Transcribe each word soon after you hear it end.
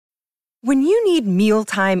When you need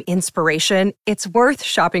mealtime inspiration, it's worth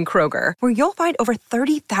shopping Kroger, where you'll find over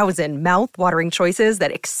 30,000 mouth-watering choices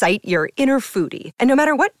that excite your inner foodie. And no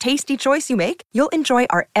matter what tasty choice you make, you'll enjoy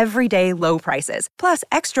our everyday low prices, plus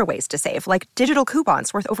extra ways to save, like digital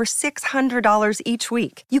coupons worth over $600 each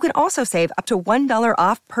week. You can also save up to $1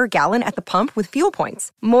 off per gallon at the pump with fuel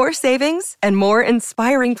points. More savings and more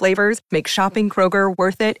inspiring flavors make shopping Kroger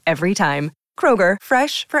worth it every time. Kroger,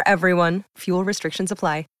 fresh for everyone. Fuel restrictions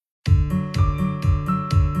apply.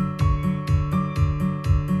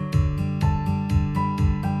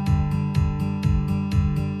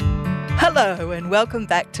 Hello and welcome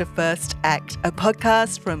back to First Act, a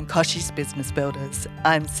podcast from Kochie's Business Builders.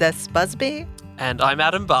 I'm Cec Busby. And I'm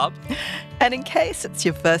Adam Bubb. And in case it's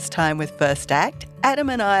your first time with First Act, Adam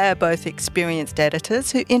and I are both experienced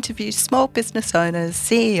editors who interview small business owners,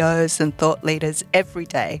 CEOs and thought leaders every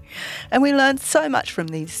day. And we learn so much from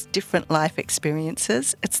these different life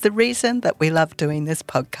experiences. It's the reason that we love doing this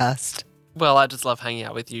podcast. Well, I just love hanging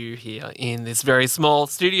out with you here in this very small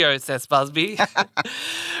studio, Cec Busby.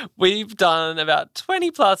 We've done about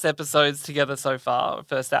 20 plus episodes together so far,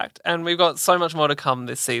 First Act, and we've got so much more to come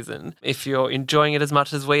this season. If you're enjoying it as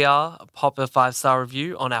much as we are, pop a 5-star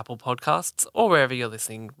review on Apple Podcasts or wherever you're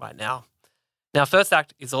listening right now. Now, First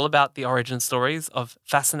Act is all about the origin stories of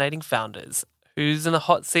fascinating founders. Who's in the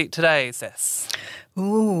hot seat today, Cec?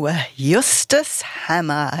 Ooh, Justus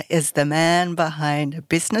Hammer is the man behind a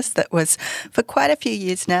business that was, for quite a few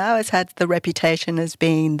years now, has had the reputation as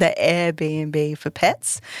being the Airbnb for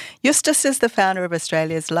pets. Justus is the founder of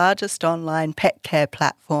Australia's largest online pet care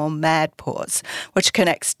platform, MadPaws, which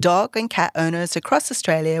connects dog and cat owners across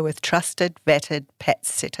Australia with trusted, vetted pet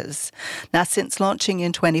sitters. Now, since launching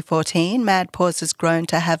in 2014, MadPaws has grown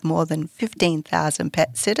to have more than 15,000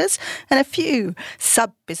 pet sitters and a few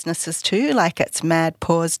sub-businesses too, like its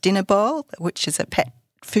MadPaws Dinner Bowl, which is a pet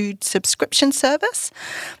food subscription service.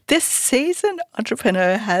 This seasoned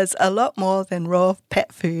entrepreneur has a lot more than raw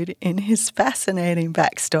pet food in his fascinating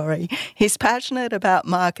backstory. He's passionate about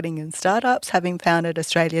marketing and startups, having founded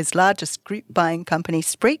Australia's largest group buying company,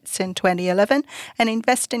 Spreets, in 2011 and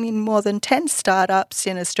investing in more than 10 startups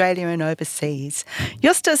in Australia and overseas.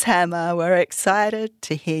 Justus Hammer, we're excited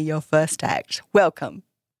to hear your first act. Welcome.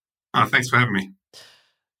 Thanks for having me.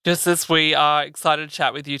 Justus, we are excited to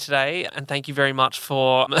chat with you today, and thank you very much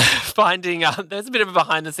for finding there's a bit of a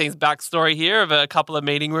behind-the-scenes backstory here of a couple of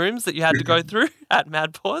meeting rooms that you had to go through at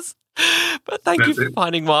MadPaws. But thank you for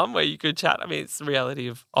finding one where you could chat. I mean, it's the reality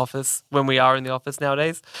of office when we are in the office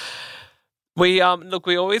nowadays. We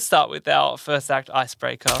always start with our First Act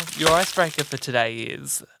icebreaker. Your icebreaker for today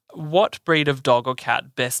is, what breed of dog or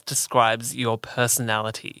cat best describes your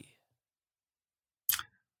personality?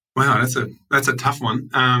 Wow, that's a tough one.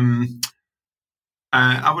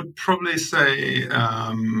 I would probably say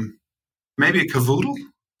maybe a cavoodle.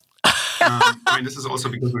 I mean, this is also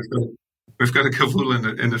because we've got a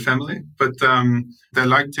cavoodle in the family, but they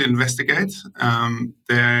like to investigate.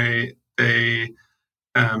 They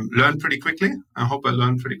learn pretty quickly. I hope I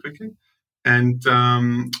learn pretty quickly, and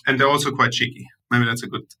they're also quite cheeky. Maybe that's a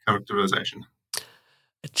good characterization.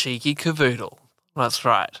 A cheeky cavoodle. That's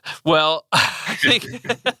right. Well, I think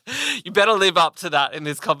you better live up to that in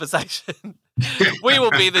this conversation. We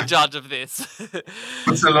will be the judge of this.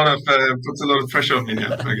 Puts a lot of pressure on me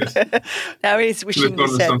now, I guess. Now he's wishing he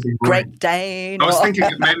said Great Dane. I was thinking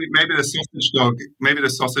maybe the sausage dog. Maybe the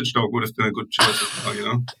sausage dog would have been a good choice as well. You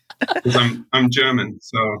know, because I'm German,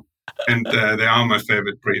 so and they are my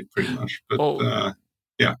favorite breed, pretty much. But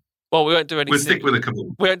yeah. Well, we won't do any. We'll stick with a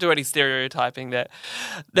couple. We won't do any stereotyping there.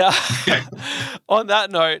 Now, on that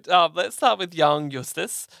note, let's start with young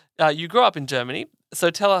Justus. You grew up in Germany, so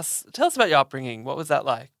tell us about your upbringing. What was that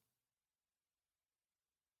like?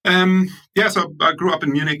 So I grew up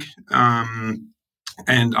in Munich, and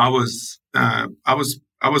I was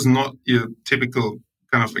not your typical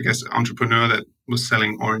kind of, I guess, entrepreneur that was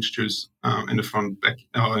selling orange juice in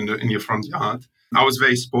your front yard. I was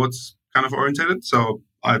very sports kind of oriented, so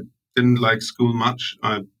I didn't like school much.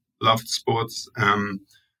 I loved sports. I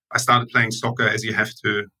started playing soccer, as you have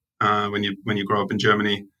to when you grow up in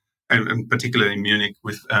Germany, and particularly in Munich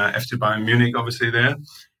with FC Bayern Munich, obviously there.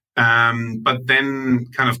 But then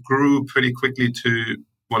kind of grew pretty quickly to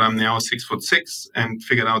what I'm now, 6'6", and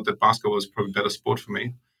figured out that basketball was probably a better sport for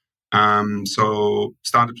me. So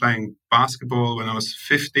started playing basketball when I was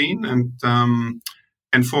 15,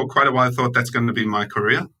 and for quite a while I thought that's going to be my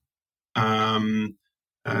career.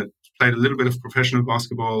 Played a little bit of professional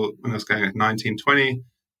basketball when I was going at 19, 20,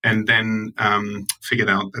 and then figured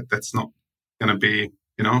out that that's not going to be,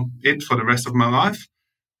 it for the rest of my life.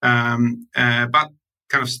 But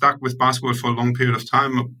kind of stuck with basketball for a long period of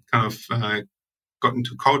time. Kind of got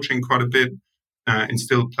into coaching quite a bit, and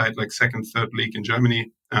still played like second, third league in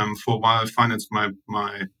Germany for a while. Financed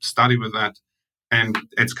my study with that, and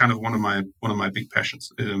it's kind of one of my big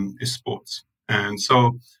passions is sports. And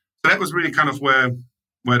so that was really kind of where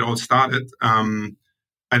it all started.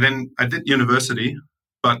 I did university,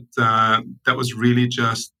 but that was really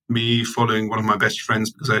just me following one of my best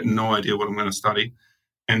friends because I had no idea what I'm going to study,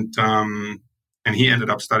 and he ended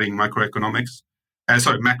up studying macroeconomics,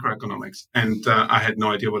 and I had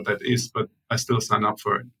no idea what that is, but I still signed up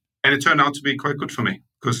for it, and it turned out to be quite good for me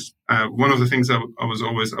because one of the things I was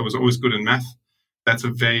always good in math. That's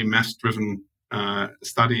a very math-driven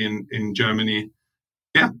study in Germany.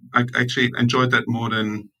 Yeah, I actually enjoyed that more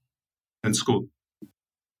than school.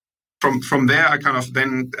 From there, I kind of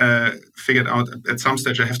then figured out at some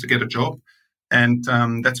stage I have to get a job. And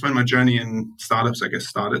that's when my journey in startups, I guess,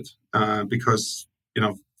 started. Because,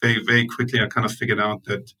 very, very quickly I kind of figured out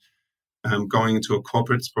that going into a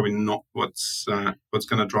corporate is probably not what's going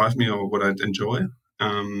to drive me or what I'd enjoy.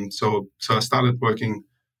 So I started working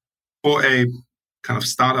for a kind of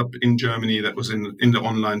startup in Germany that was in the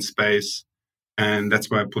online space. And that's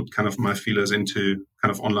where I put kind of my feelers into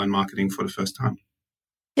kind of online marketing for the first time.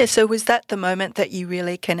 Yeah, so was that the moment that you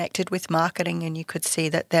really connected with marketing and you could see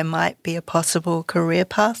that there might be a possible career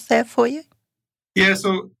path there for you? Yeah,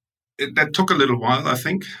 so that took a little while, I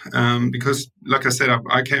think, because, like I said,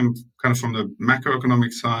 I came kind of from the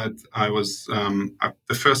macroeconomic side. I was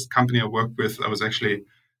the first company I worked with. I was actually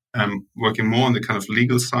working more on the kind of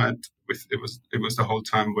legal side. It was the whole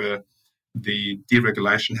time where the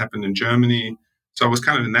deregulation happened in Germany. So I was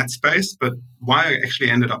kind of in that space, but why I actually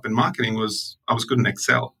ended up in marketing was I was good in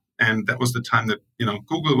Excel, and that was the time that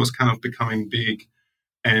Google was kind of becoming big,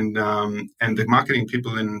 and the marketing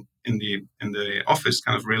people in the office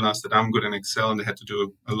kind of realized that I'm good in Excel, and they had to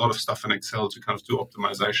do a lot of stuff in Excel to kind of do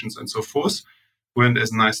optimizations and so forth. Weren't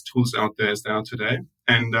as nice tools out there as they are today,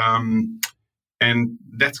 and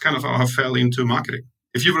that's kind of how I fell into marketing.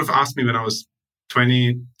 If you would have asked me when I was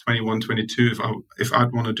 20, 21, 22, if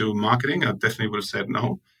I'd want to do marketing, I definitely would have said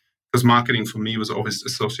no, because marketing for me was always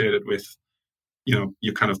associated with,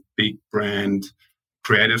 your kind of big brand,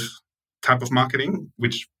 creative type of marketing,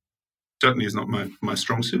 which certainly is not my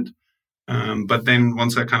strong suit. But then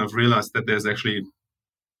once I kind of realized that there's actually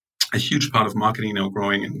a huge part of marketing now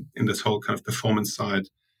growing in this whole kind of performance side,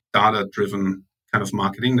 data-driven kind of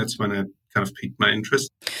marketing, that's when it kind of piqued my interest.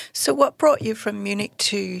 So what brought you from Munich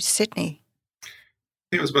to Sydney?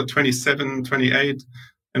 I think it was about 27, 28.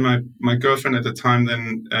 And my girlfriend at the time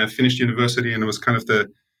then finished university, and it was kind of the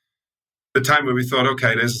time where we thought,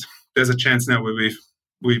 okay, there's a chance now where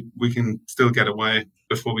we can still get away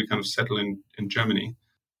before we kind of settle in Germany.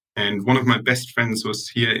 And one of my best friends was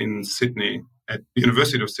here in Sydney, at the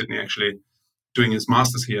University of Sydney, actually, doing his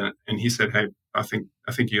master's here. And he said, hey, I think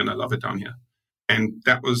you're going to love it down here. And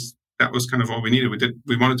that was kind of all we needed.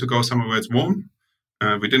 We wanted to go somewhere where it's warm.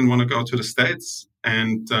 We didn't want to go to the States.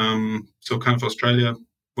 And so kind of Australia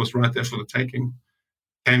was right there for the taking.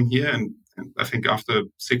 Came here, and I think after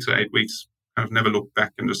 6 or 8 weeks, I've never looked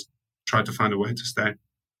back and just tried to find a way to stay.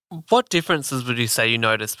 What differences would you say you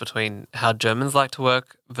notice between how Germans like to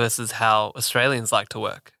work versus how Australians like to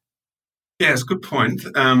work? Yeah, it's a good point.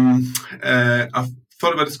 I've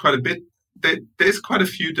thought about this quite a bit. There's quite a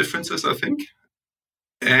few differences, I think.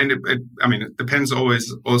 And it depends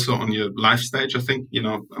always also on your life stage. I think,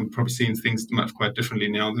 I'm probably seeing things quite differently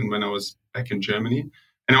now than when I was back in Germany.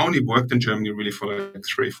 And I only worked in Germany really for like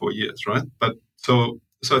 3-4 years, right? But so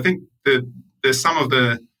I think there's some of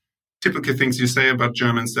the typical things you say about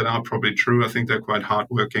Germans that are probably true. I think they're quite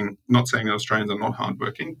hardworking. Not saying that Australians are not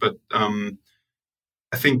hardworking, but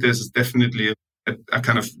I think there's definitely a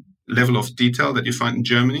kind of level of detail that you find in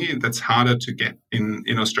Germany that's harder to get in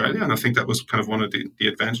Australia. And I think that was kind of one of the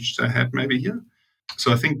advantages I had maybe here.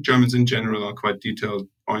 So I think Germans in general are quite detail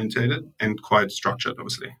orientated and quite structured,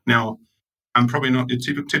 obviously. Now, I'm probably not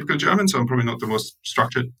your typical German, so I'm probably not the most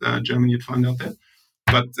structured German you'd find out there.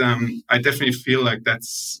 But I definitely feel like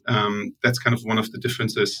that's kind of one of the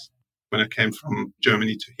differences when I came from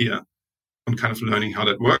Germany to here, on kind of learning how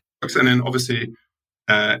that works. And then obviously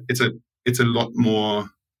it's a lot more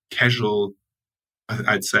casual,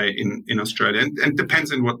 I'd say, in Australia, and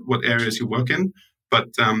depends on what areas you work in. But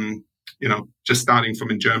just starting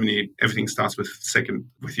from in Germany, everything starts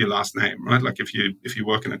with your last name, right? Like if you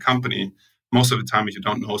work in a company, most of the time, if you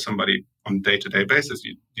don't know somebody on a day-to-day basis,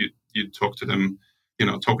 you talk to them,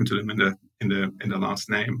 talking to them in the last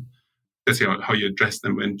name. That's how you address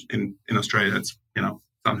them. In Australia, it's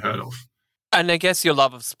unheard of. And I guess your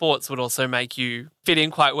love of sports would also make you fit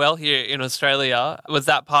in quite well here in Australia. Was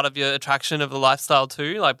that part of your attraction of the lifestyle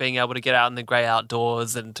too? Like being able to get out in the grey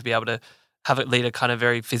outdoors and to be able to have it lead a kind of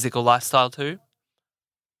very physical lifestyle too?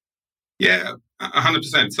 Yeah,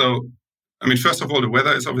 100%. So, I mean, first of all, the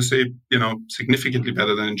weather is obviously, significantly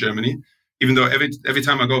better than in Germany. Even though every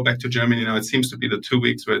time I go back to Germany now, it seems to be the 2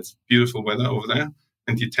 weeks where it's beautiful weather over there.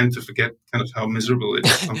 And you tend to forget kind of how miserable it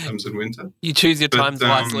is sometimes in winter. You choose your times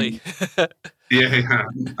wisely. yeah,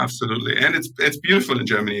 absolutely. And it's beautiful in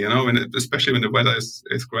Germany, and especially when the weather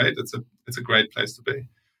is great. It's a great place to be.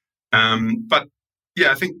 But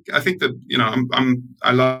yeah, I think that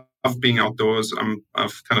I love being outdoors.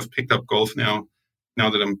 I've kind of picked up golf now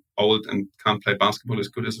that I'm old and can't play basketball as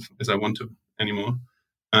good as I want to anymore.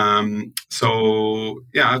 So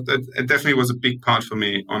yeah, it definitely was a big part for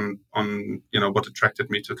me on what attracted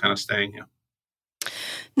me to kind of staying here.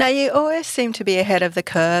 Now, you always seem to be ahead of the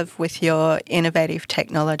curve with your innovative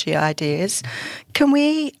technology ideas. Can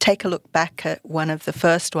we take a look back at one of the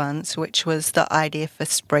first ones, which was the idea for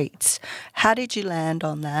Spreets? How did you land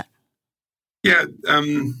on that? Yeah,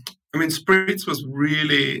 Spreets was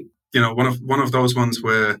really, one of those ones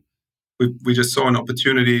where we just saw an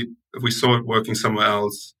opportunity. We saw it working somewhere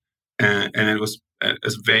else, and it was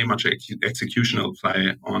very much an executional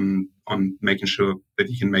play on making sure that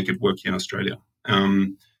you can make it work here in Australia.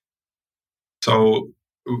 So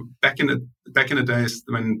back in the days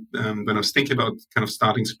when I was thinking about kind of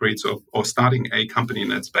starting Spreets or starting a company in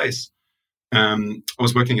that space, I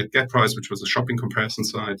was working at GetPrice, which was a shopping comparison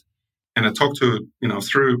site, and I talked to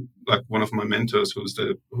through like one of my mentors, who's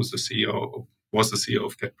the CEO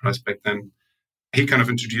of GetPrice back then. He kind of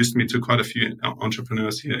introduced me to quite a few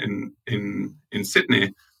entrepreneurs here in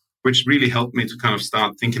Sydney, which really helped me to kind of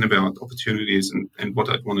start thinking about opportunities and what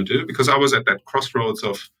I'd want to do, because I was at that crossroads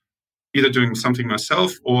of either doing something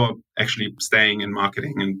myself or actually staying in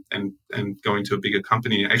marketing and going to a bigger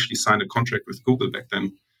company. I actually signed a contract with Google back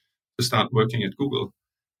then to start working at Google.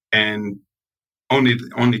 And only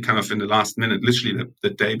kind of in the last minute, literally the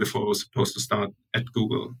day before I was supposed to start at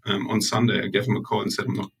Google, on Sunday, I gave them a call and said,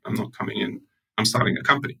 I'm not coming in. I'm starting a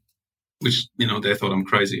company, which, they thought I'm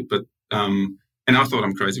crazy. But, and I thought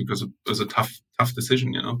I'm crazy because it was a tough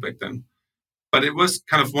decision, back then. But it was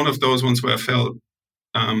kind of one of those ones where I felt,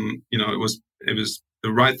 it was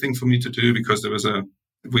the right thing for me to do, because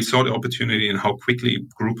we saw the opportunity and how quickly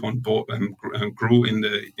Groupon grew in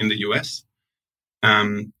the US.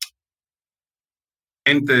 And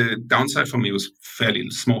the downside for me was fairly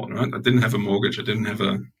small, right? I didn't have a mortgage. I didn't have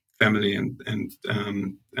a family and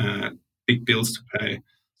big bills to pay.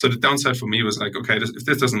 So the downside for me was like, okay, if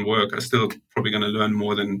this doesn't work, I'm still probably going to learn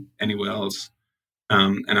more than anywhere else.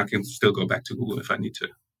 And I can still go back to Google if I need to.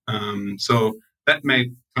 So that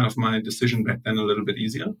made kind of my decision back then a little bit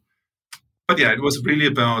easier. But yeah,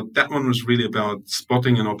 that one was really about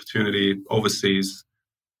spotting an opportunity overseas,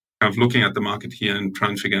 kind of looking at the market here and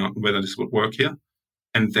trying to figure out whether this would work here,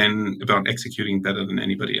 and then about executing better than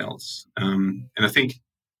anybody else. And I think,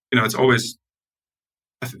 it's always,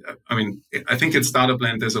 I think in Startup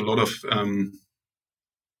Land, there's a lot of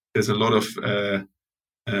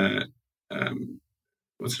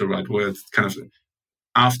what's the right word? Kind of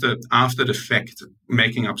after the fact,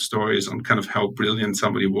 making up stories on kind of how brilliant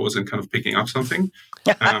somebody was and kind of picking up something.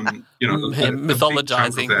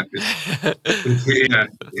 Mythologizing.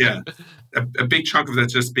 A big chunk of that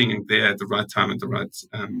just being there at the right time at the right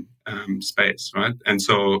space, right? And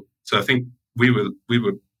so I think we were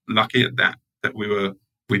lucky at that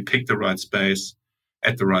we picked the right space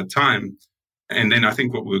at the right time. And then I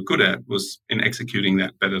think what we were good at was in executing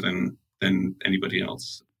that better than anybody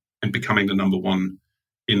else, and becoming the number one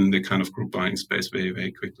in the kind of group buying space very,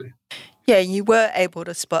 very quickly. Yeah, you were able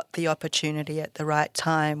to spot the opportunity at the right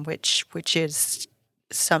time, which is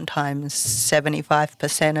sometimes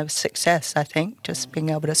 75% of success, I think, just being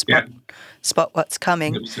able to spot what's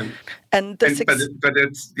coming. 100%. But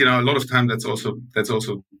it's, a lot of time that's also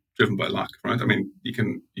driven by luck, right? I mean, you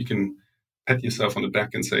can pat yourself on the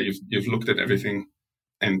back and say you've looked at everything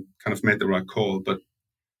and kind of made the right call, but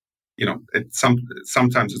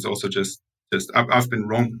sometimes it's also just I've been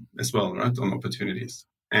wrong as well, right, on opportunities,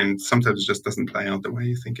 and sometimes it just doesn't play out the way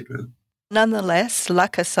you think it will. Nonetheless,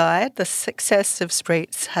 luck aside, the success of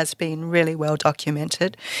Spreets has been really well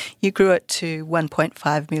documented. You grew it to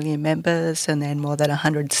 1.5 million members and then more than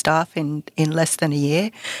 100 staff in less than a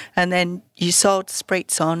year. And then you sold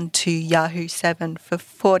Spreets on to Yahoo 7 for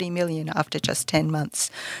 40 million after just 10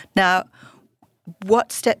 months. Now,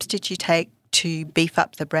 what steps did you take to beef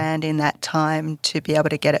up the brand in that time to be able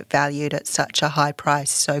to get it valued at such a high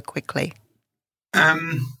price so quickly?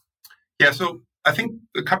 So I think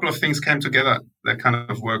a couple of things came together that kind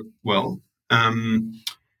of worked well. And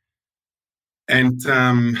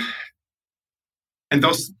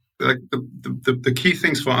those, like the key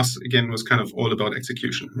things for us, again, was kind of all about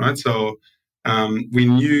execution, right? So we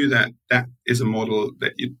knew that is a model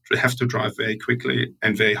that you have to drive very quickly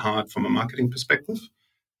and very hard from a marketing perspective.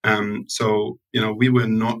 So, we were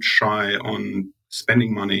not shy on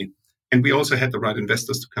spending money, and we also had the right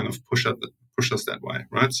investors to kind of push us that way,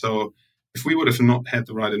 right? So if we would have not had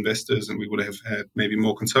the right investors and we would have had maybe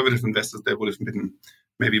more conservative investors, they would have been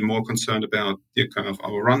maybe more concerned about kind of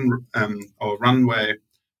our runway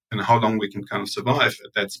and how long we can kind of survive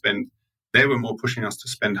at that spend. They were more pushing us to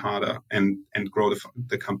spend harder and grow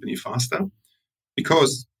the company faster,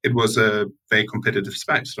 because it was a very competitive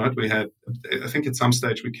space, right? We had, I think at some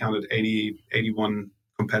stage we counted 81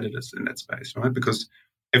 competitors in that space, right? Because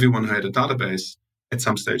everyone who had a database at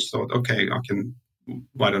some stage thought, okay,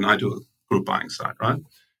 why don't I do a group buying site, right?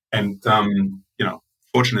 And,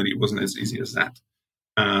 fortunately it wasn't as easy as that.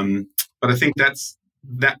 But I think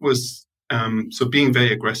that was, so being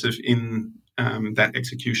very aggressive in that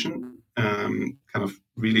execution, kind of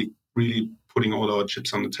really, really putting all our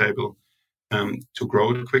chips on the table to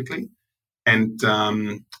grow it quickly, and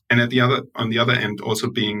on the other end, also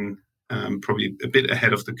being probably a bit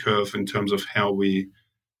ahead of the curve in terms of how we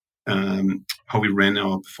ran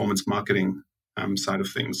our performance marketing side of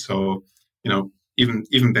things. So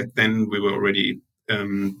even back then, we were already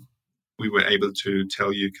we were able to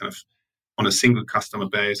tell you kind of on a single customer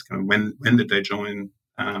base, kind of when did they join,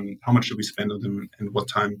 how much did we spend on them, and what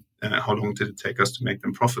time, how long did it take us to make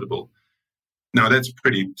them profitable. Now that's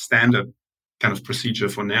pretty standard kind of procedure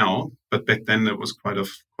for now, but back then it was quite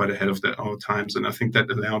ahead of our times, and I think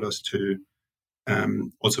that allowed us to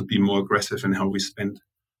also be more aggressive in how we spend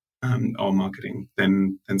our marketing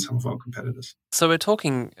than some of our competitors. So we're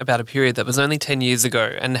talking about a period that was only 10 years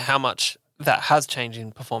ago, and how much that has changed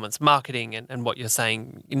in performance marketing, and what you're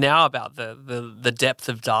saying now about the depth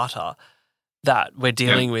of data that we're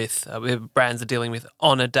dealing with, brands are dealing with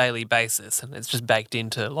on a daily basis, and it's just baked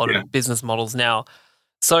into a lot of business models now.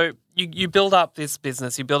 So you build up this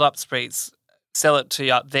business, you build up Spreets, sell it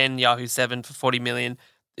to then Yahoo 7 for 40 million.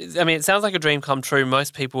 I mean, it sounds like a dream come true.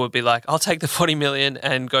 Most people would be like, I'll take the 40 million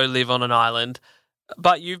and go live on an island.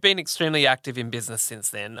 But you've been extremely active in business since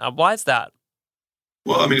then. Why is that?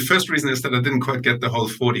 Well, I mean, the first reason is that I didn't quite get the whole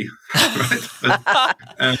 40, right?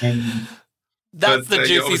 That's the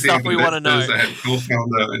juicy stuff we want to know. I had a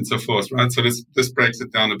co-founder and so forth, right? So this breaks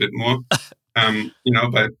it down a bit more. By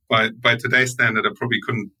today's standard, I probably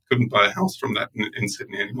couldn't buy a house from that in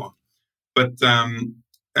Sydney anymore. But I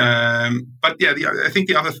think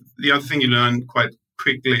the other thing you learn quite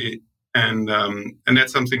quickly, and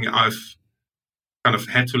that's something I've kind of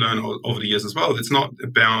had to learn over the years as well. It's not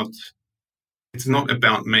about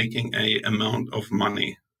making a amount of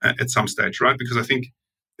money at some stage, right? Because I think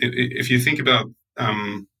if you think about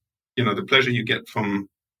the pleasure you get from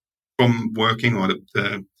working, or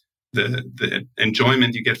the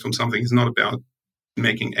enjoyment you get from something, is not about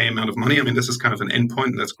making a amount of money. I mean, this is kind of an endpoint,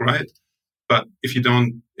 and that's great. But if you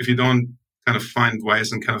don't kind of find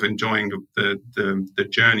ways and kind of enjoying the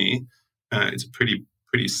journey, it's a pretty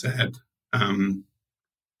sad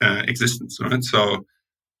existence, right? So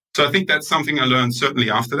I think that's something I learned certainly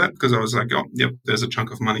after that, because I was like, oh, yep, there's a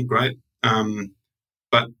chunk of money, great.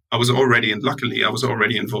 But I was already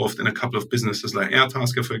involved in a couple of businesses like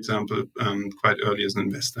Airtasker, for example, quite early as an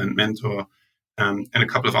investor and mentor, and a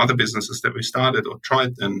couple of other businesses that we started or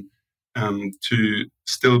tried then, to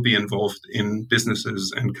still be involved in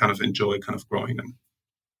businesses and kind of enjoy kind of growing them.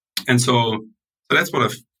 And so that's what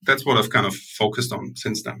I've kind of focused on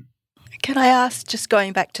since then. Can I ask, just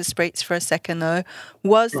going back to Spreets for a second though,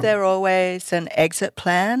 was there always an exit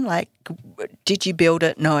plan? Like, did you build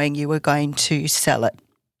it knowing you were going to sell it?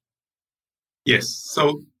 Yes.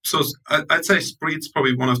 So I'd say Spreets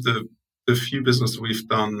probably one of the few businesses we've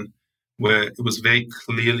done where it was very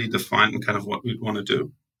clearly defined in kind of what we'd want to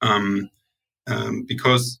do.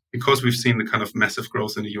 Because we've seen the kind of massive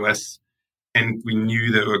growth in the US, and we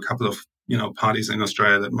knew there were a couple of parties in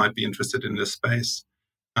Australia that might be interested in this space,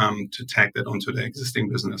 to tag that onto their existing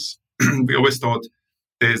business. We always thought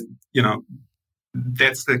there's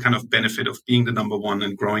that's the kind of benefit of being the number one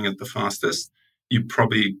and growing it the fastest. You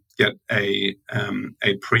probably get a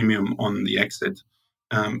premium on the exit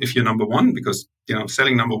if you're number one, because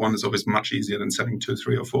selling number one is always much easier than selling 2,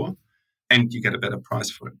 3, or 4. And you get a better price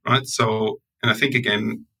for it, right? So, and I think,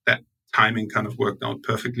 again, that timing kind of worked out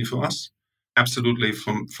perfectly for us. Absolutely,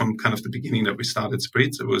 from kind of the beginning that we started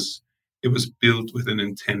Spreets, it was built with an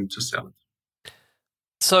intent to sell it.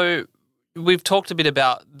 So we've talked a bit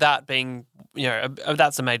about that being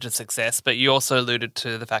that's a major success. But you also alluded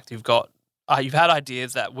to the fact you've had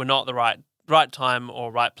ideas that were not the right time or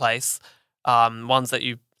right place, ones that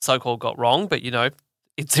you so-called got wrong, but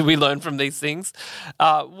we learn from these things.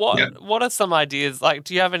 What are some ideas? Like,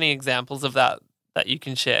 do you have any examples of that you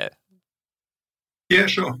can share? Yeah,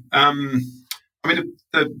 sure. I mean,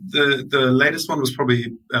 the latest one was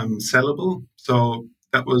probably Sellable. So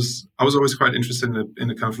I was always quite interested in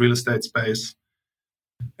the kind of real estate space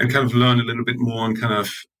and kind of learn a little bit more on kind of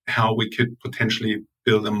how we could potentially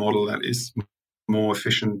build a model that is more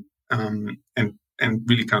efficient and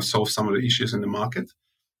really kind of solve some of the issues in the market.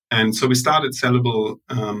 And so we started Sellable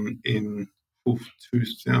in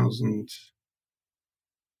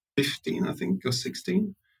 2015, I think, or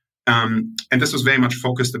 16. And this was very much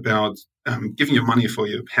focused about giving you money for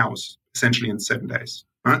your house, essentially in 7 days,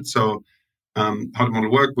 right? So how the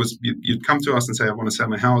model worked was you'd come to us and say, I want to sell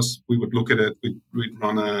my house. We would look at it. We'd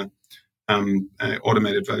run a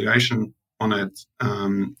automated valuation on it.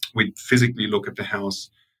 We'd physically look at the house.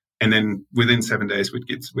 And then within 7 days,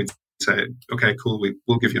 we'd say, okay, cool,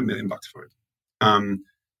 we'll give you $1 million for it.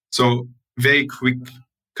 So very quick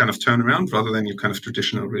kind of turnaround rather than your kind of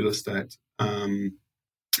traditional real estate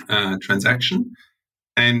transaction.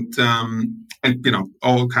 And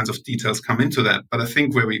all kinds of details come into that. But I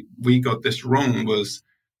think where we got this wrong was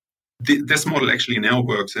this model actually now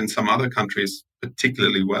works in some other countries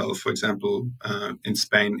particularly well. For example, in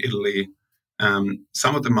Spain, Italy,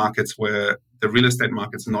 some of the markets where the real estate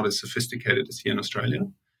market's not as sophisticated as here in Australia.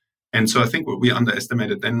 And so I think what we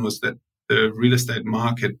underestimated then was that the real estate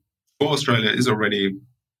market for Australia is already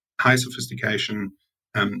high sophistication.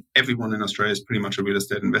 Everyone in Australia is pretty much a real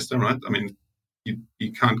estate investor, right? I mean,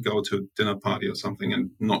 you can't go to a dinner party or something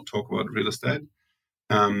and not talk about real estate.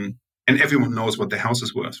 And everyone knows what the house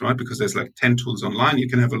is worth, right? Because there's like 10 tools online you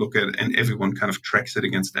can have a look at, and everyone kind of tracks it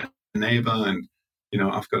against their neighbor. And,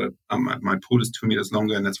 I've got my pool is 2 meters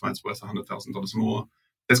longer, and that's why it's worth $100,000 more.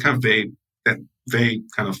 That's kind of very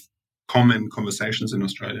kind of common conversations in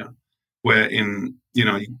Australia, where you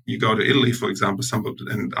go to Italy, for example,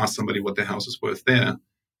 and ask somebody what their house is worth there,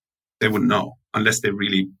 they wouldn't know unless they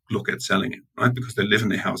really look at selling it, right? Because they live in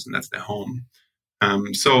their house and that's their home.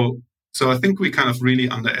 So I think we kind of really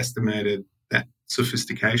underestimated that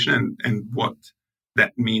sophistication and what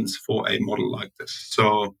that means for a model like this.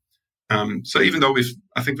 So even though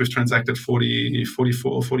I think we've transacted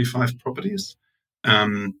 44, 45 properties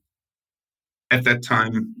at that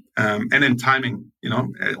time, and then timing,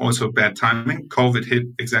 also bad timing. COVID hit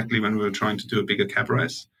exactly when we were trying to do a bigger cap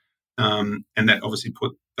raise, and that obviously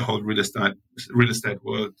put the whole real estate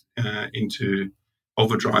world into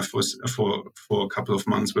overdrive for a couple of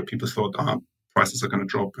months, where people thought prices are going to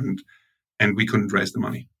drop, and we couldn't raise the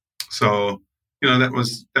money. So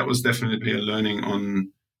that was definitely a learning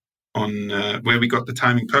on where we got the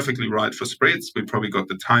timing perfectly right for spreads. We probably got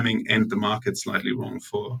the timing and the market slightly wrong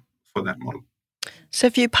for that model. So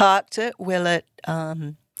if you parked it, will it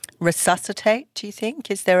resuscitate, do you think?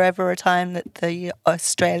 Is there ever a time that the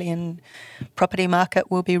Australian property market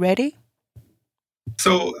will be ready?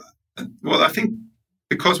 So, I think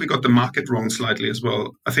because we got the market wrong slightly as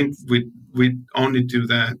well, I think we'd only do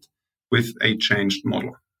that with a changed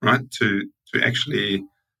model, right? To actually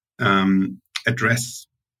address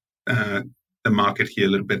the market here a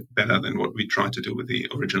little bit better than what we tried to do with the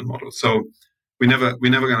original model. So we're never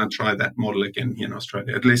going to try that model again here in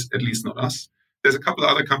Australia, at least not us. There's a couple of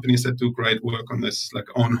other companies that do great work on this, like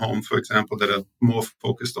Own Home, for example, that are more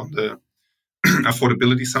focused on the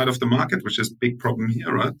affordability side of the market, which is a big problem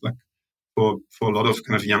here, right? Like for a lot of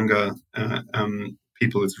kind of younger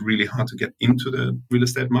people, it's really hard to get into the real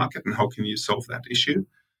estate market. And how can you solve that issue?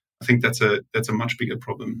 I think that's a much bigger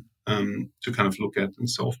problem to kind of look at and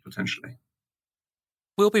solve potentially.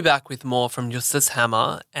 We'll be back with more from Justus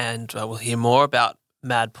Hammer, and we'll hear more about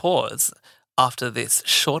Mad Paws after this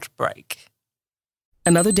short break.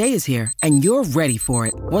 Another day is here, and you're ready for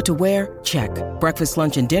it. What to wear? Check. Breakfast,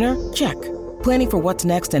 lunch, and dinner? Check. Planning for what's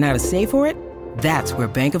next and how to save for it? That's where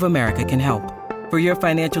Bank of America can help. For your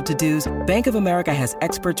financial to-dos, Bank of America has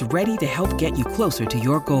experts ready to help get you closer to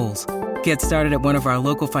your goals. Get started at one of our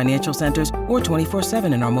local financial centers or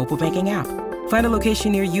 24/7 in our mobile banking app. Find a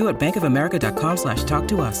location near you at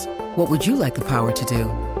bankofamerica.com/talktous. What would you like the power to do?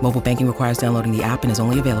 Mobile banking requires downloading the app and is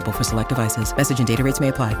only available for select devices. Message and data rates may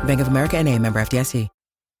apply. Bank of America NA, member FDIC.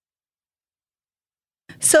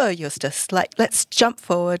 So, Justus, let's jump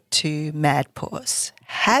forward to Mad Paws.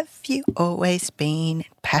 Have you always been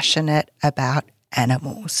passionate about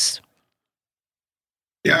animals?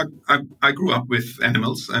 Yeah, I grew up with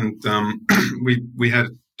animals, and we had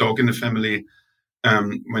a dog in the family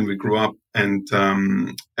when we grew up, and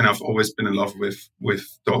I've always been in love with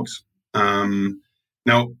dogs.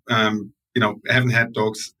 Now, I haven't had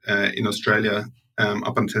dogs in Australia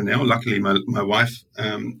up until now. Luckily, my wife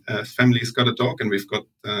family's got a dog, and we've got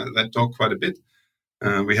that dog quite a bit.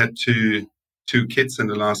 We had two kids in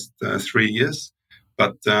the last 3 years,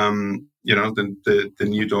 but the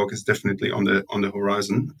new dog is definitely on the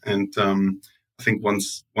horizon. And I think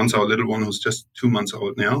once our little one, who's just 2 months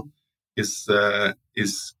old now, is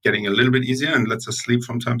getting a little bit easier and lets us sleep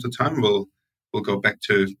from time to time, we'll go back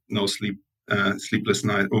to no sleep. Sleepless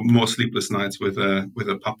night or more sleepless nights with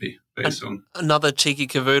a puppy very soon. Another cheeky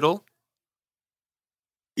cavoodle.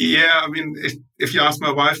 Yeah, I mean, if you ask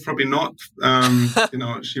my wife, probably not.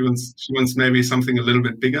 She wants maybe something a little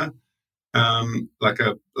bit bigger, like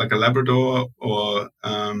a Labrador or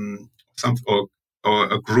a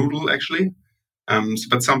Groodle actually.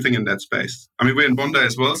 But something in that space. I mean, we're in Bondi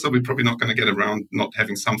as well, so we're probably not going to get around not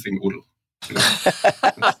having something Oodle.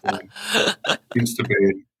 Seems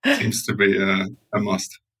to be a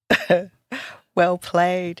must. Well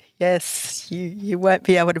played. Yes, you won't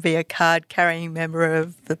be able to be a card-carrying member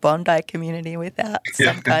of the Bondi community without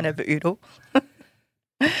some kind of Oodle.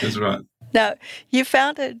 That's right. Now, you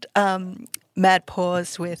founded Mad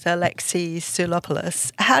Paws with Alexi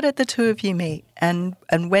Soulopoulos. How did the two of you meet, and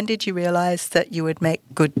when did you realise that you would make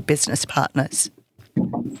good business partners?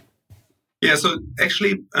 Yeah, so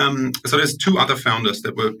actually, there's two other founders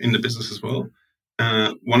that were in the business as well.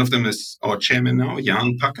 One of them is our chairman now,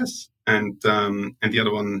 Jan Packers, and the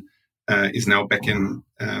other one is now back in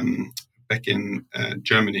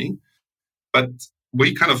Germany. But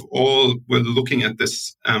we kind of all were looking at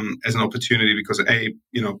this as an opportunity because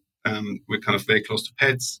we're kind of very close to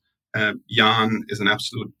pets. Jan is an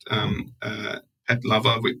absolute pet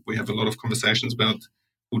lover. We have a lot of conversations about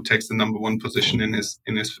who takes the number one position in his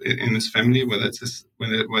family, whether it's his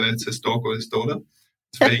dog or his daughter.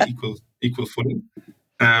 It's very equal footing.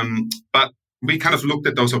 But we kind of looked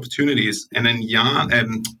at those opportunities, and then Jan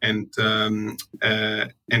and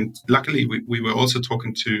luckily we were also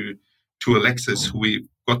talking to Alexis, who we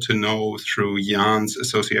got to know through Jan's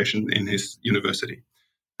association in his university.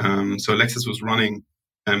 So Alexis was running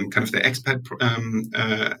kind of the expat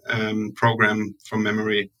program from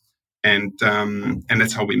memory, and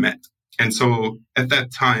that's how we met. And so at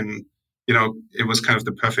that time, it was kind of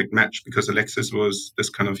the perfect match because Alexis was this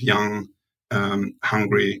kind of young,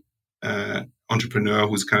 hungry entrepreneur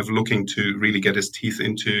who's kind of looking to really get his teeth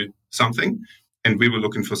into something, and we were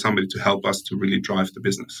looking for somebody to help us to really drive the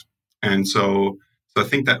business. And so I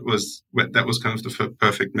think that was kind of the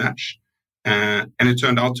perfect match. And it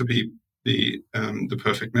turned out to be the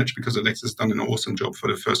perfect match because Alexis done an awesome job for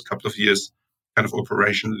the first couple of years, kind of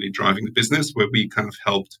operationally driving the business, where we kind of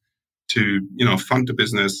helped to fund the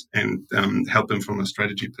business and help them from a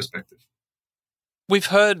strategy perspective. We've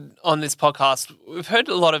heard on this podcast,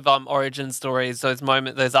 a lot of origin stories, those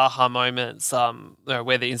aha moments,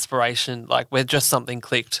 where the inspiration, where just something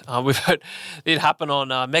clicked. We've heard it happen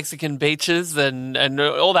on Mexican beaches and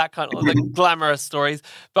all that kind of the glamorous stories.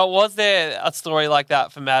 But was there a story like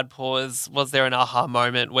that for Mad Paws? Was there an aha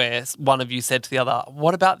moment where one of you said to the other,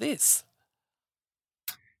 "What about this?"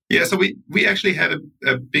 Yeah, so we actually had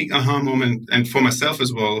a big aha moment, and for myself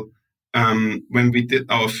as well, when we did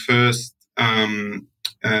our first kind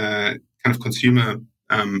of consumer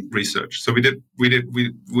research. So we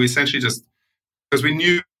essentially just, because we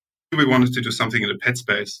knew we wanted to do something in the pet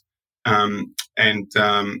space, and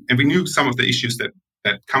we knew some of the issues that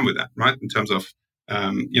come with that, right? In terms of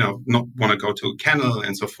not want to go to a kennel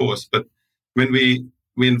and so forth. But when we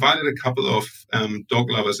invited a couple of dog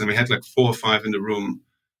lovers, and we had 4 or 5 in the room,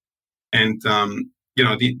 and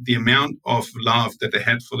the amount of love that they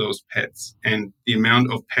had for those pets and the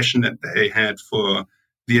amount of passion that they had for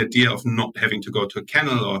the idea of not having to go to a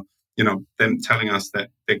kennel, or them telling us that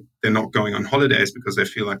they're not going on holidays because they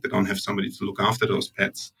feel like they don't have somebody to look after those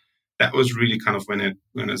pets. That was really kind of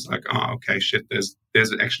when it's like, okay, shit, there's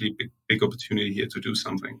actually a big opportunity here to do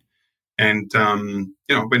something. And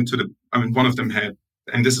went to one of them had,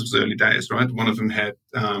 and this was early days, right? One of them had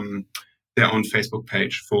their own Facebook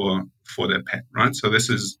page for their pet, right? So this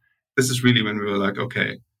is really when we were like,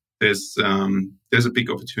 okay, there's a big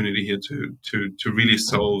opportunity here to really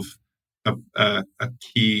solve a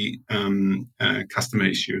key customer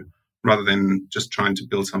issue rather than just trying to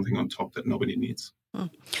build something on top that nobody needs.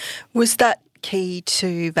 Was that key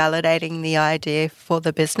to validating the idea for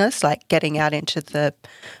the business, like getting out into the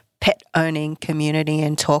pet owning community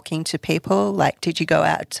and talking to people? Did you go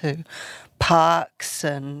out to parks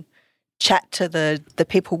and chat to the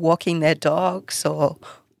people walking their dogs, or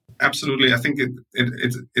absolutely. I think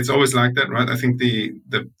it's always like that, right? I think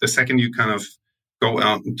the second you kind of go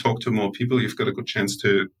out and talk to more people, you've got a good chance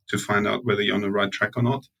to find out whether you're on the right track or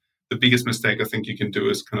not. The biggest mistake I think you can do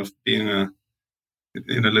is kind of being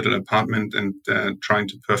in a little apartment and trying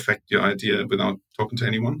to perfect your idea without talking to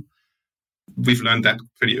anyone. We've learned that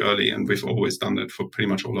pretty early, and we've always done that for pretty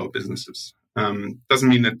much all our businesses. Doesn't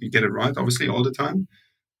mean that we get it right, obviously, all the time,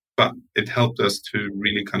 but it helped us to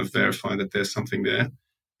really kind of verify that there's something there.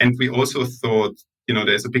 And we also thought,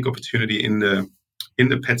 there's a big opportunity in the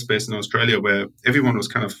pet space in Australia where everyone was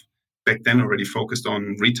kind of back then already focused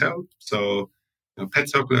on retail. So Pet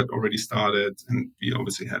Circle had already started, and we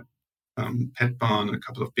obviously had Pet Barn and a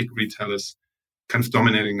couple of big retailers kind of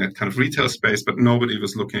dominating that kind of retail space, but nobody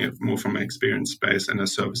was looking at more from an experience space and a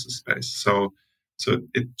services space. So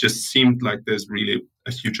it just seemed like there's really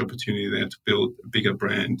a huge opportunity there to build a bigger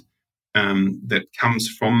brand that comes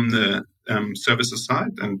from the services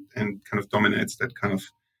side and kind of dominates that kind of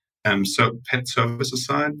pet services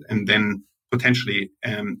side, and then potentially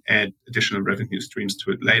add additional revenue streams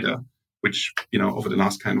to it later, which over the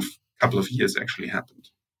last kind of couple of years actually happened.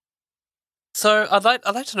 So I'd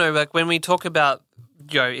like to know, like, when we talk about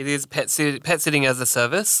it is pet sitting as a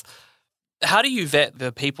service, how do you vet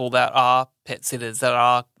the people that are pet sitters that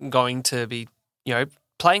are going to be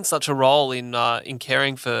playing such a role in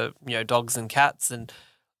caring for dogs and cats? And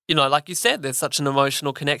like you said, there's such an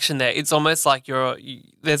emotional connection there. It's almost like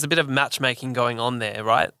there's a bit of matchmaking going on there,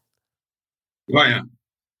 right? Well, yeah.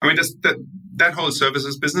 I mean, that whole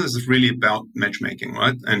services business is really about matchmaking,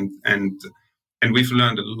 right? And we've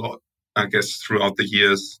learned a lot, I guess, throughout the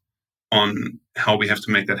years on how we have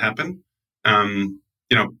to make that happen.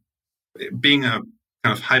 Being a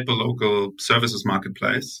kind of hyper-local services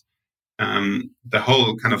marketplace, the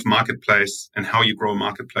whole kind of marketplace and how you grow a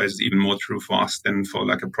marketplace is even more true for us than for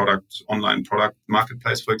like a online product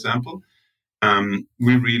marketplace, for example.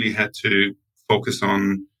 We really had to focus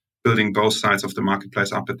on building both sides of the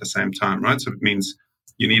marketplace up at the same time, right? So it means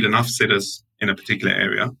you need enough sitters in a particular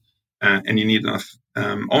area, and you need enough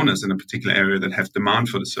owners in a particular area that have demand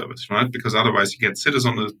for the service, right? Because otherwise, you get sitters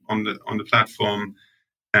on the platform,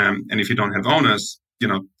 and if you don't have owners,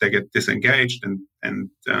 they get disengaged and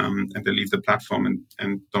they leave the platform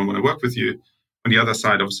and don't want to work with you. On the other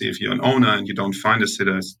side, obviously, if you're an owner and you don't find a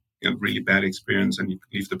sitter, it's a really bad experience, and you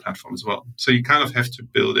leave the platform as well. So you kind of have to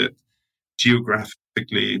build it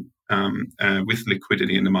geographically with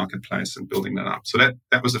liquidity in the marketplace and building that up. So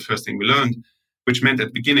that was the first thing we learned, which meant at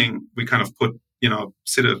the beginning we kind of put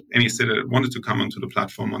any sitter that wanted to come onto the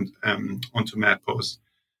platform onto MadPaws,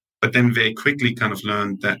 but then very quickly kind of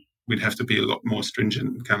learned that we'd have to be a lot more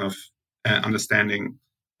stringent in kind of understanding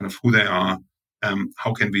kind of who they are,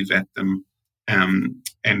 how can we vet them,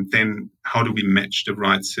 and then how do we match the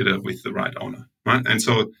right sitter with the right owner, right? And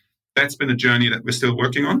so that's been a journey that we're still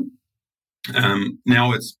working on.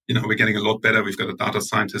 Now it's, we're getting a lot better. We've got a data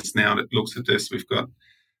scientist now that looks at this. We've got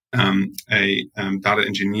a data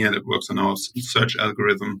engineer that works on our search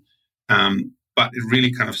algorithm. But it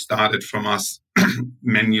really kind of started from us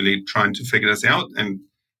manually trying to figure this out. And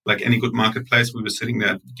like any good marketplace, we were sitting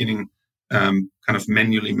there at the beginning, kind of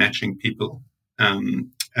manually matching people. And,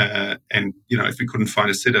 if we couldn't find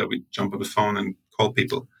a sitter, we'd jump on the phone and call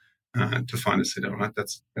people to find a sitter, right?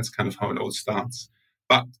 That's kind of how it all starts.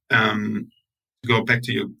 But to go back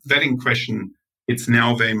to your vetting question, it's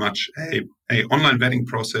now very much a online vetting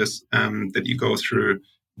process that you go through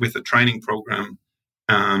with a training program.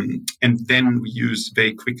 And then we use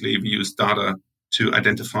data to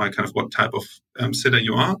identify kind of what type of sitter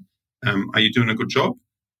you are. Are you doing a good job?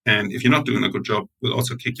 And if you're not doing a good job, we'll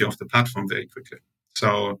also kick you off the platform very quickly.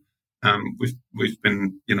 So we've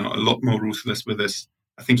been, a lot more ruthless with this.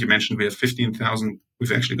 I think you mentioned we have 15,000.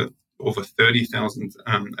 We've actually got over 30,000,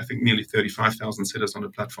 I think nearly 35,000 sitters on the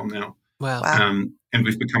platform now. Wow. And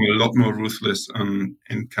we've become a lot more ruthless in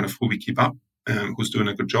kind of who we keep up, who's doing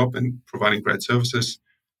a good job and providing great services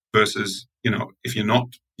versus, if you're not,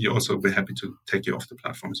 you also be happy to take you off the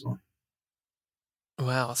platform as well.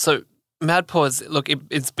 Wow. So MadPaws, look,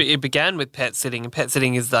 it began with pet sitting, and pet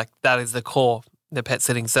sitting is that is the core, the pet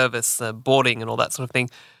sitting service, boarding and all that sort of thing.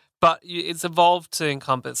 But it's evolved to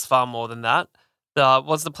encompass far more than that.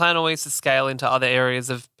 Was the plan always to scale into other areas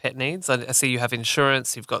of pet needs? I see you have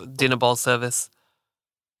insurance, you've got dinner bowl service.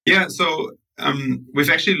 Yeah, so we've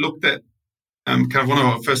actually looked at kind of one of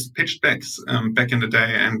our first pitch decks back in the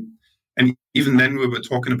day, and even then we were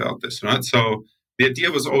talking about this, right? So the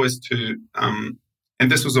idea was always to,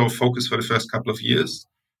 and this was our focus for the first couple of years,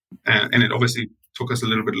 and it obviously took us a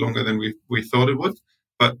little bit longer than we thought it would,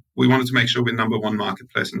 but we wanted to make sure we're number one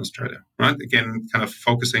marketplace in Australia, right? Again, kind of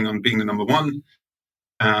focusing on being the number one.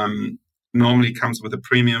 normally comes with a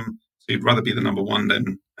premium. So you'd rather be the number one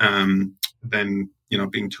than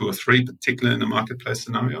being 2 or 3, particularly in a marketplace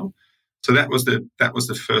scenario. So that was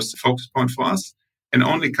the first focus point for us. And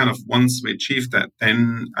only kind of once we achieved that,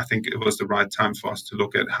 then I think it was the right time for us to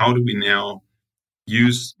look at how do we now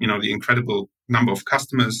use, the incredible number of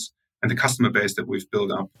customers and the customer base that we've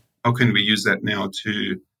built up. How can we use that now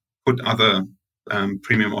to put other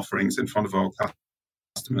premium offerings in front of our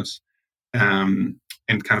customers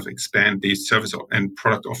and kind of expand these service and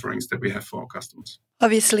product offerings that we have for our customers?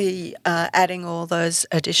 Obviously, adding all those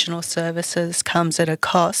additional services comes at a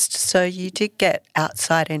cost. So you did get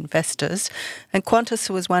outside investors, and Qantas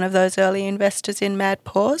was one of those early investors in Mad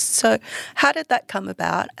Paws. So how did that come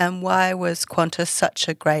about, and why was Qantas such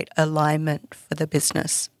a great alignment for the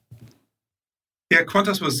business? Yeah,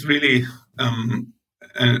 Qantas was really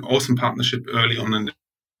an awesome partnership early on in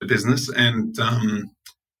the business, and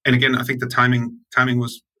again, I think the timing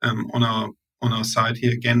was on our side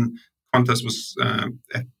here. Again, Qantas was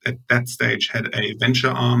at that stage had a venture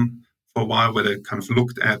arm for a while where they kind of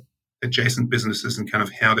looked at adjacent businesses and kind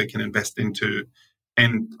of how they can invest into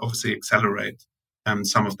and obviously accelerate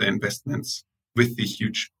some of their investments with the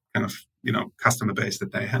huge kind of customer base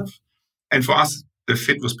that they have. And for us, the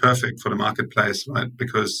fit was perfect for the marketplace, right?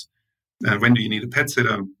 Because when do you need a pet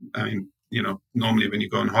sitter? I mean, normally when you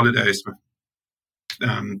go on holidays,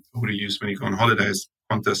 who do you use when you go on holidays?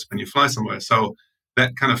 Qantas when you fly somewhere. So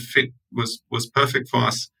that kind of fit was perfect for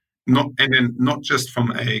us. Not just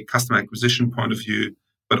from a customer acquisition point of view,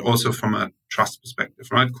 but also from a trust perspective,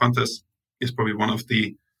 right? Qantas is probably one of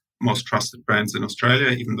the most trusted brands in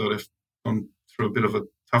Australia, even though they've gone through a bit of a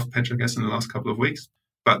tough patch, I guess, in the last couple of weeks.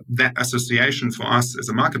 But that association for us as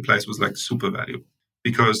a marketplace was like super valuable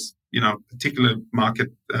because, particular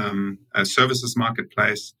market services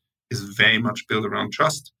marketplace is very much built around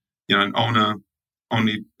trust. An owner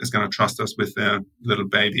only is going to trust us with their little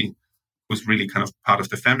baby who's really kind of part of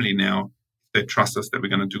the family now. They trust us that we're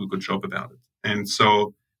going to do a good job about it. And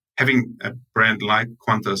so having a brand like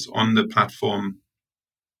Qantas on the platform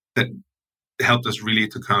that helped us really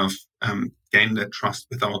to kind of gain that trust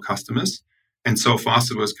with our customers. And so for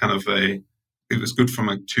us, it was kind of it was good from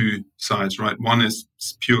like two sides, right? One is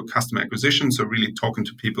pure customer acquisition. So really talking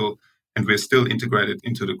to people, and we're still integrated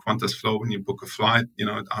into the Qantas flow. When you book a flight,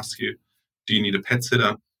 it asks you, do you need a pet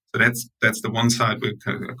sitter? So that's the one side. We're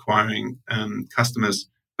kind of acquiring customers,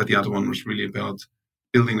 but the other one was really about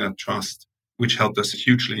building that trust, which helped us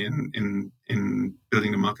hugely in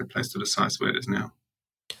building the marketplace to the size where it is now.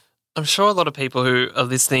 I'm sure a lot of people who are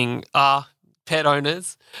listening are pet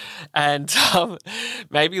owners, and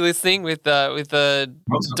maybe listening with the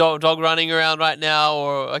dog running around right now,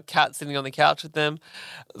 or a cat sitting on the couch with them.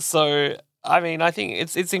 So, I mean, I think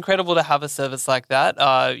it's incredible to have a service like that.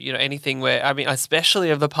 Anything where, I mean,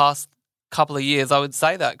 especially over the past couple of years, I would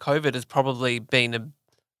say that COVID has probably been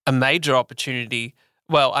a major opportunity.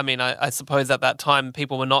 Well, I mean, I suppose at that time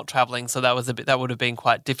people were not traveling, so that would have been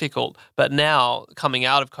quite difficult. But now, coming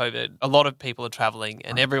out of COVID, a lot of people are traveling,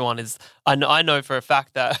 and everyone is. I know for a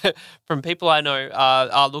fact that from people I know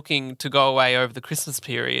are looking to go away over the Christmas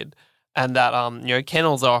period, and that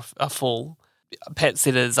kennels are full. Pet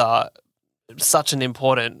sitters are such an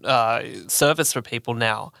important service for people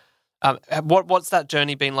now. What's that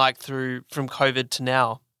journey been like from COVID to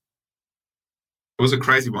now? It was a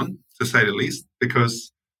crazy one, to say the least,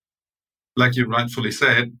 because like you rightfully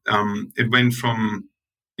said, it went from,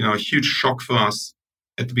 a huge shock for us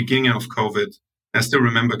at the beginning of COVID. I still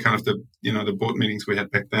remember kind of the board meetings we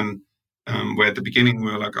had back then, where at the beginning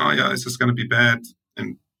we were like, oh yeah, is this going to be bad?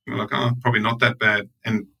 And we were like, oh, probably not that bad.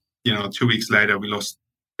 And, 2 weeks later, we lost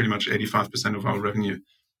pretty much 85% of our revenue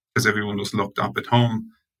because everyone was locked up at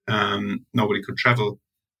home. Nobody could travel.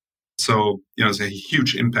 So, it's a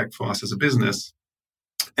huge impact for us as a business.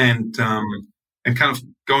 And kind of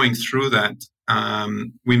going through that,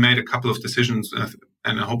 we made a couple of decisions,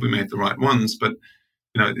 and I hope we made the right ones. But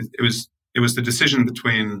it was the decision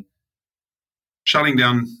between shutting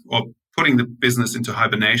down or putting the business into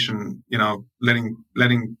hibernation.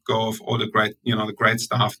 Letting go of all the great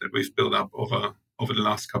staff that we've built up over the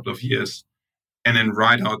last couple of years, and then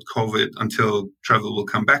ride out COVID until travel will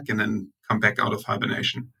come back, and then come back out of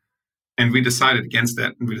hibernation. And we decided against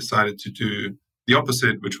that, and we decided to do the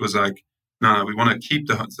opposite, which was like, no, we want to keep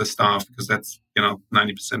the staff because that's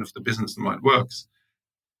 90% of the business and why it works,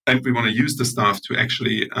 and we want to use the staff to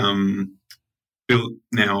actually build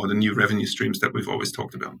now the new revenue streams that we've always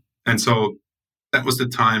talked about. And so that was the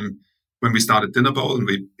time when we started Dinnerbowl, and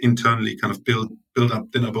we internally kind of build up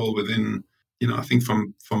Dinnerbowl within, I think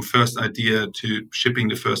from first idea to shipping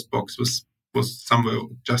the first box was somewhere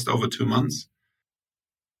just over 2 months.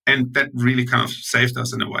 And that really kind of saved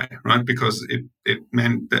us in a way, right? Because it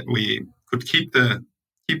meant that we could keep the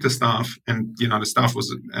staff, and the staff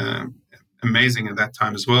was amazing at that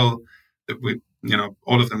time as well. That we,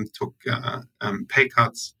 all of them took pay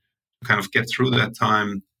cuts to kind of get through that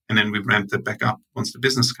time, and then we ramped it back up once the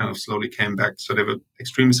business kind of slowly came back. So they were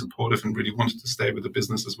extremely supportive and really wanted to stay with the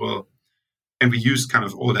business as well. And we used kind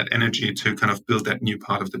of all that energy to kind of build that new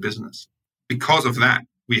part of the business. Because of that,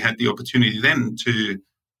 we had the opportunity then to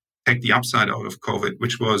take the upside out of COVID,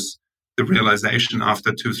 which was the realization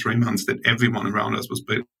after 2-3 months that everyone around us was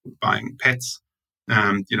buying pets.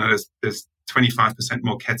 There's 25%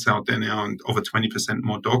 more cats out there now and over 20%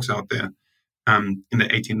 more dogs out there in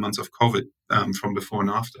the 18 months of COVID from before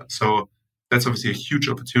and after. So that's obviously a huge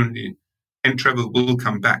opportunity, and travel will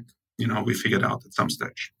come back, we figured out at some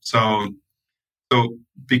stage. So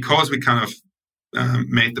because we kind of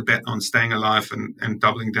made the bet on staying alive and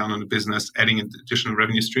doubling down on the business, adding additional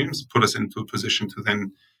revenue streams, put us into a position to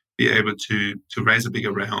then be able to raise a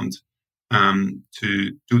bigger round,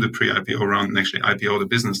 to do the pre-IPO round and actually IPO the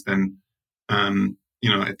business then,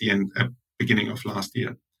 at the beginning of last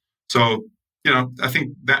year. So, I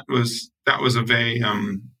think that was a very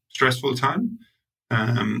stressful time,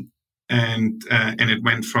 and it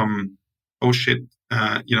went from, oh shit,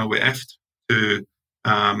 we're effed, to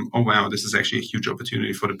oh wow, this is actually a huge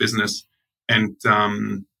opportunity for the business, and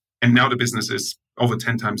now the business is over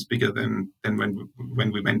 10 times bigger than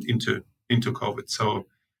when we went into COVID. So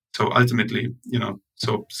ultimately,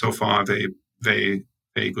 so far a very,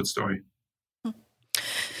 very good story.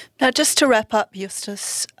 Now, just to wrap up,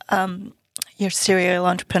 Justus, you're a serial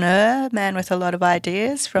entrepreneur, man with a lot of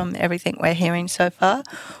ideas from everything we're hearing so far.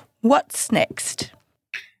 What's next?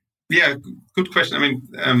 Yeah, good question. I mean,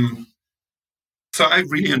 so I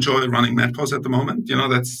really enjoy running MadPaws at the moment.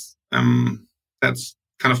 That's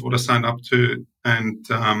kind of what I signed up to, and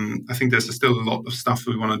I think there's still a lot of stuff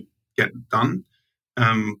we want to get done.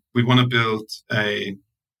 We want to build a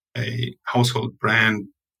household brand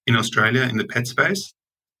in Australia in the pet space,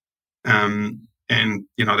 and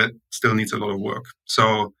that still needs a lot of work.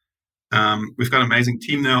 So we've got an amazing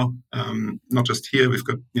team now, not just here. We've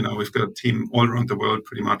got a team all around the world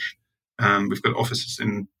pretty much. We've got offices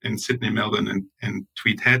in Sydney, Melbourne, and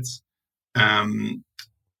Tweed Heads. And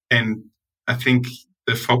I think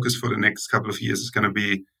the focus for the next couple of years is going to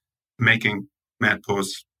be making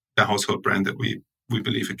MadPaws the household brand that we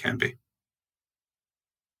believe it can be.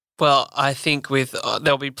 Well, I think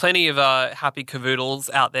there'll be plenty of happy cavoodles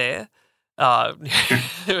out there at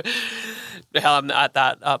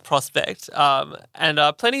that prospect,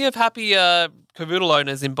 and plenty of happy cavoodle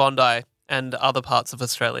owners in Bondi and other parts of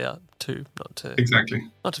Australia too. Not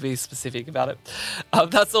to be specific about it.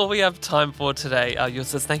 That's all we have time for today.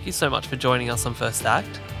 Justus, thank you so much for joining us on First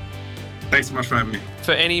Act. Thanks so much for having me.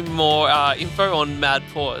 For any more info on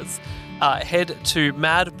MadPaws, head to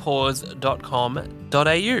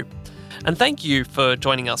madpaws.com.au. And thank you for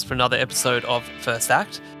joining us for another episode of First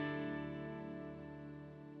Act.